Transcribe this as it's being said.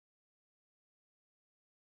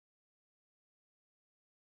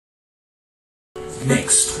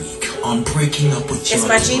Next week on Breaking Up with Your Is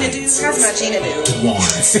my Gina do? How's my Gina do?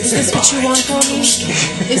 Is this what you want, Tony?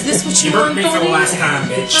 Is this what you want, Tony? You burnt me for the last time,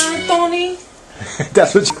 bitch. Hi, Tony.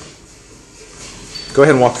 That's what you... Go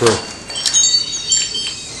ahead and walk through.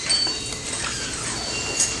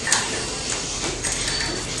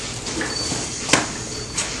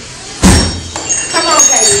 Come on,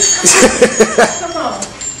 baby. Come on.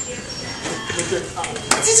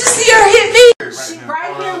 Did you see her hit me? She,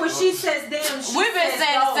 right here when she says damn, we've been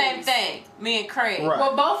saying the same thing, me and Craig. Right.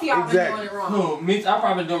 Well, both of y'all been doing it wrong. No, me, I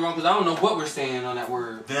probably doing it wrong because I don't know what we're saying on that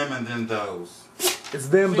word. Them and then those. It's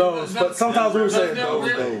them, those, but sometimes we were saying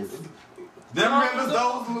those. Them rivers,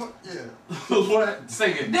 those. Yeah. What?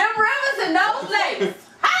 Sing it. Them rivers and those lakes.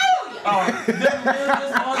 Hallelujah.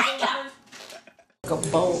 A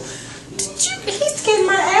bowl. He's getting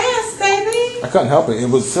my ass, baby. I couldn't help it. It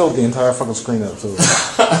was filled the entire fucking screen up, too.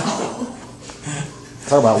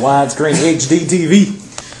 Talk about widescreen HD TV.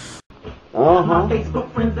 My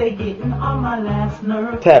Facebook friends, they getting on my last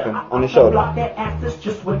nerve. Tapping on the shoulder. Block their asses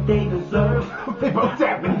just what they deserve. They both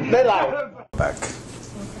tapping. They like. Back.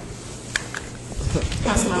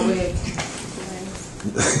 That's my wig.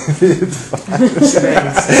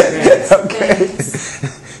 Okay.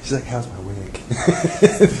 She's like, how's my wig?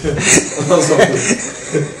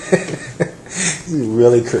 You're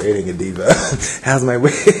really creating a diva. How's my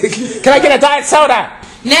wig? Can I get a diet soda?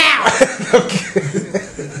 Now!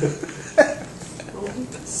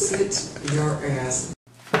 Sit your ass.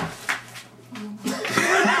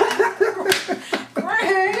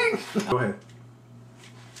 Greg! Go ahead.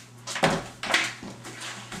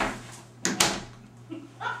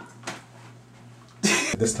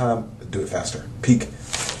 This time, do it faster. Peek.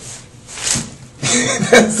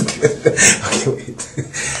 That's good. Okay, wait.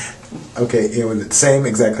 Okay, yeah, with the same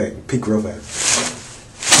exact thing. Peek real fast.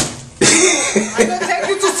 I'm gonna take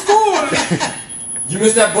you to school! You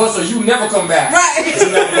missed that bus or you never come back. Right!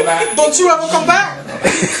 You never come back. Don't you ever come back!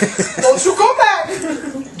 Don't you come back!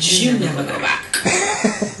 You never go back.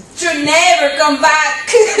 You never come back!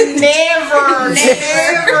 Never!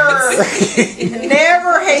 Never!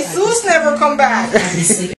 Never! Jesus never come back!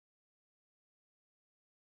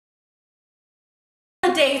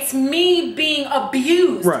 Dates me being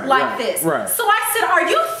abused like this. Right. So I said, are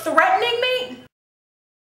you threatening me?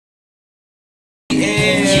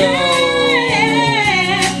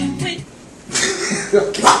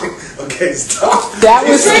 Okay, stop. That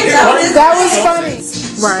was funny.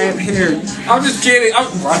 Right here. I'm just kidding. I'm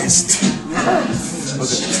Christ.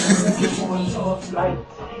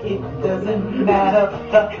 It doesn't matter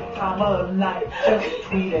the time of night. Just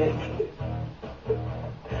tweet it.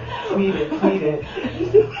 Tweet it, tweet it.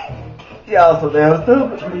 Y'all so damn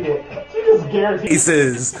stupid. Tweet it. You just guarantee. He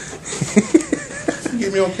says.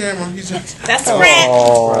 Get me on camera. He's just. That's a wrap.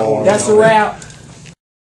 Oh. That's a wrap.